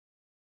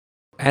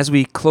As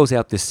we close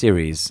out this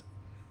series,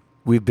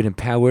 we've been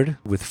empowered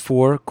with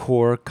 4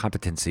 core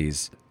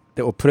competencies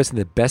that will put us in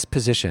the best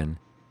position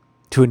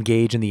to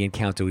engage in the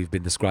encounter we've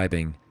been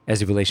describing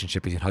as a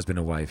relationship between husband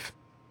and wife.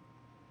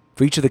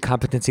 For each of the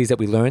competencies that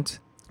we learned,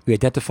 we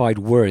identified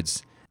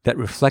words that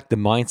reflect the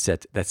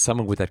mindset that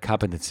someone with that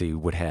competency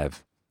would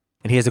have.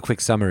 And here's a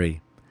quick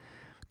summary.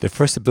 The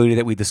first ability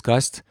that we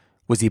discussed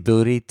was the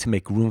ability to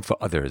make room for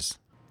others,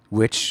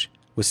 which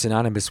was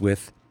synonymous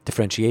with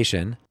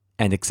differentiation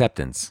and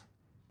acceptance.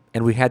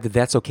 And we had the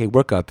That's Okay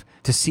workup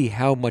to see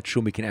how much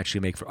room we can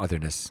actually make for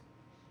otherness.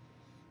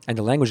 And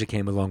the language that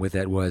came along with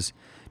that was,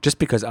 just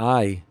because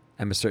I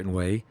am a certain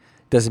way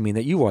doesn't mean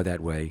that you are that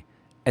way,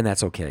 and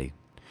that's okay.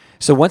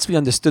 So once we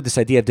understood this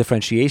idea of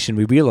differentiation,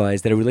 we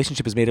realized that a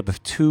relationship is made up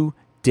of 2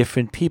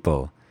 different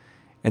people.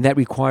 And that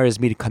requires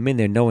me to come in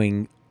there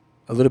knowing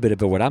a little bit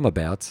about what I'm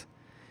about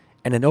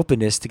and an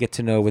openness to get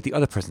to know what the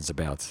other person's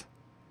about.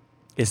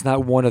 It's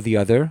not one or the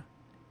other.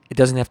 It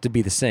doesn't have to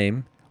be the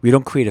same. We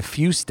don't create a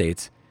fused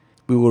state.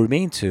 We will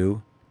remain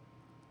 2,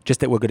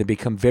 just that we're going to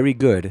become very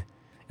good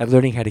at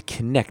learning how to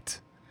connect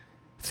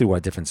through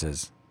our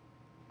differences.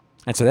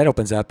 And so that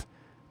opens up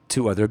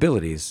 2 other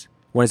abilities.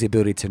 One is the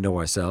ability to know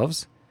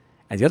ourselves,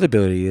 and the other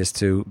ability is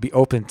to be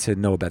open to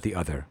know about the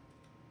other.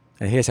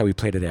 And here's how we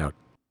played it out.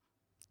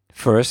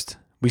 First,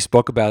 we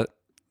spoke about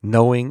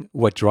knowing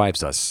what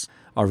drives us,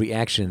 our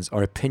reactions,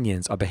 our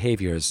opinions, our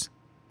behaviors.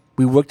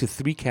 We worked with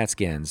 3 CAT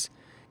scans,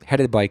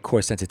 headed by core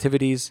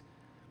sensitivities,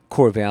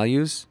 core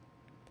values,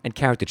 and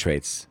character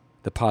traits,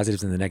 the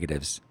positives and the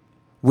negatives,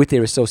 with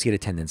their associated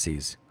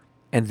tendencies.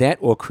 And that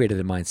all created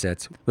a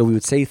mindset where we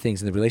would say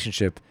things in the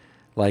relationship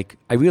like,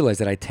 I realize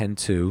that I tend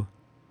to,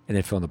 and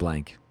then fill in the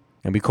blank.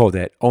 And we call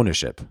that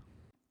ownership.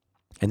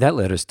 And that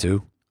led us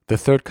to the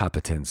third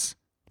competence,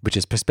 which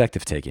is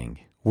perspective taking,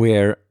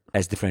 where,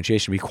 as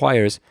differentiation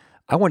requires,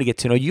 I want to get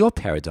to know your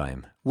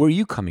paradigm. Where are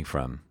you coming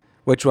from?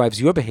 What drives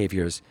your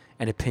behaviors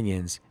and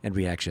opinions and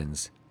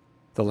reactions?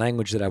 The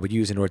language that I would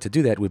use in order to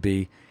do that would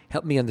be,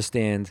 help me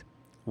understand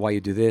why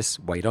you do this,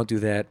 why you don't do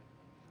that,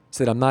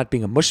 so that I'm not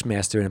being a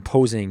mushmaster and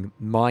imposing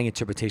my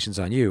interpretations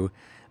on you.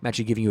 I'm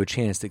actually giving you a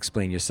chance to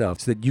explain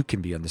yourself so that you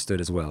can be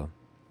understood as well.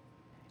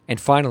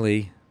 And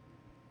finally,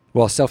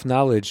 while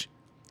self-knowledge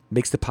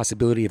makes the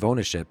possibility of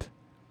ownership,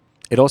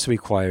 it also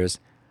requires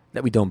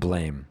that we don't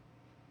blame.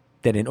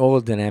 That in all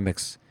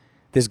dynamics,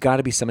 there's got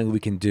to be something we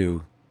can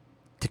do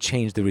to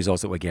change the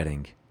results that we're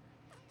getting.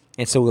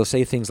 And so we'll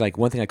say things like,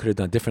 one thing I could have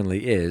done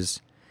differently is,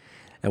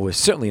 and we're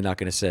certainly not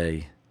going to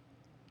say,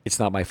 it's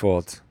not my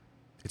fault,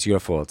 it's your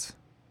fault.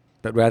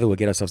 But rather we'll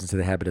get ourselves into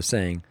the habit of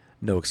saying,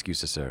 no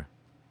excuses, sir.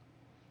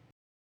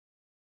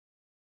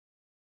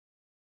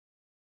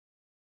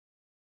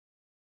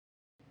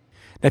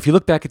 Now, if you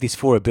look back at these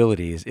 4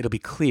 abilities, it'll be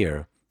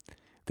clear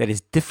that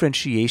it's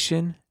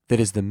differentiation that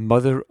is the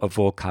mother of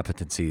all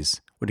competencies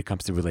when it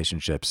comes to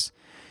relationships.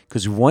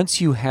 Because once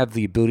you have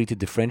the ability to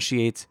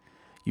differentiate,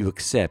 you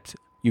accept,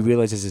 you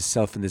realize there's a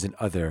self and there's an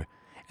other.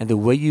 And the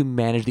way you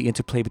manage the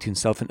interplay between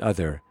self and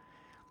other,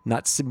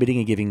 not submitting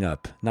and giving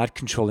up, not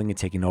controlling and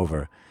taking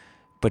over,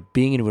 but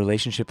being in a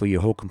relationship where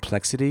your whole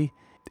complexity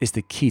is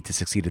the key to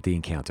succeed at the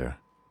encounter.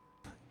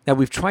 Now,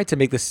 we've tried to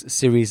make this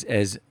series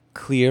as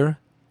clear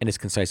and as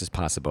concise as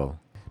possible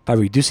by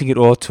reducing it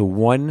all to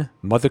 1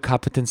 mother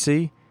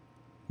competency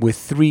with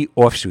 3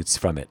 offshoots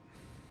from it,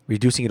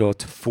 reducing it all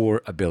to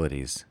 4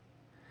 abilities.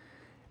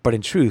 But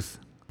in truth,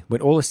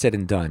 when all is said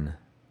and done,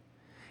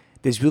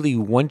 there's really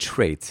 1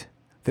 trait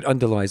that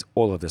underlies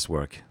all of this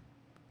work.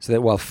 So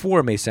that while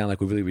 4 may sound like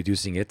we're really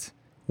reducing it,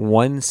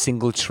 1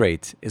 single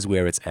trait is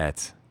where it's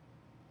at.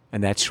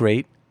 And that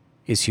trait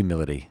is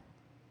humility.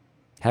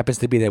 Happens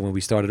to be that when we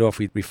started off,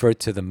 we referred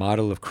to the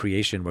model of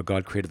creation where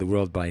God created the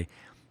world by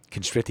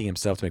constricting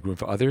himself to make room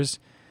for others.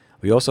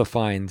 We also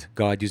find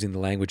God using the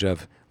language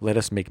of, let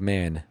us make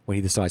man, when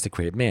he decides to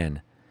create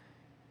man.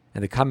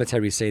 And the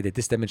commentaries say that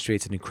this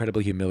demonstrates an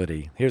incredible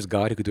humility. Here's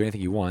God who could do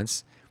anything he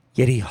wants,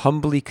 yet he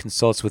humbly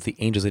consults with the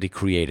angels that he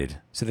created.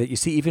 So that you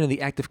see, even in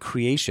the act of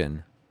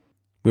creation,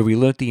 where we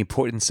learned the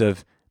importance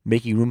of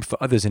making room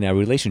for others in our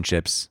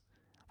relationships,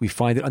 we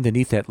find that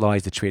underneath that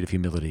lies the trait of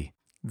humility.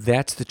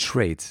 That's the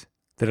trait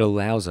that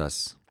allows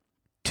us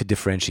to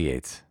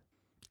differentiate.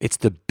 It's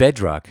the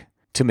bedrock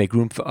to make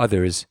room for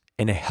others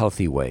in a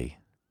healthy way.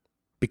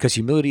 Because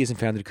humility isn't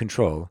found in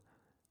control,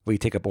 where you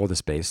take up all the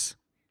space.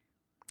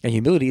 And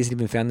humility isn't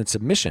even found in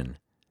submission,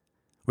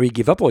 where you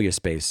give up all your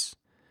space.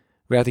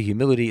 Rather,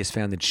 humility is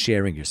found in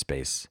sharing your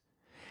space.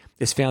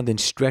 It's found in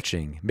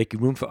stretching,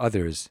 making room for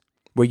others,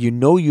 where you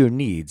know your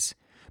needs,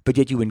 but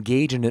yet you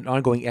engage in an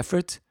ongoing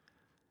effort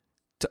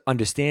to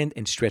understand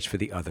and stretch for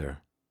the other.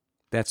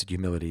 That's what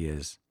humility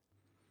is.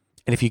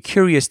 And if you're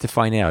curious to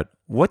find out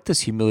what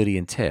does humility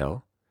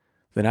entail,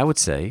 then I would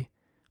say,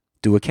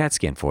 do a CAT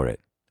scan for it,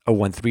 a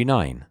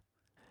 139.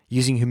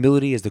 Using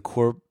humility as the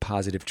core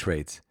positive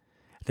trait.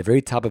 At the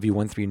very top of your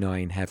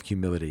 139, have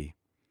humility.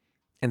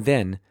 And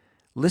then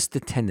list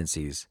the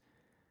tendencies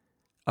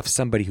of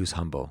somebody who's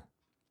humble.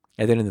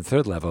 And then in the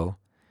third level,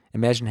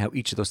 imagine how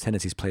each of those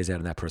tendencies plays out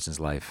in that person's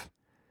life.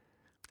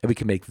 And we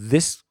can make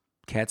this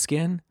CAT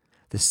scan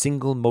the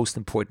single most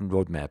important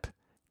roadmap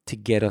to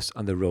get us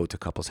on the road to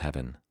couples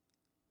heaven.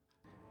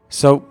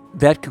 So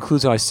that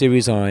concludes our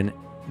series on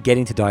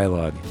getting to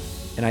dialogue.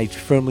 And I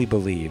firmly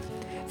believe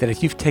that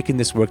if you've taken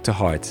this work to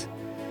heart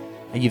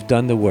and you've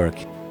done the work,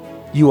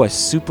 you are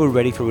super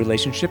ready for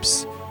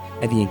relationships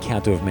and the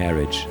encounter of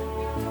marriage.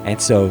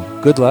 And so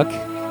good luck,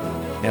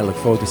 and I look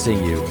forward to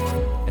seeing you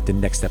at the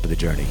next step of the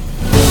journey.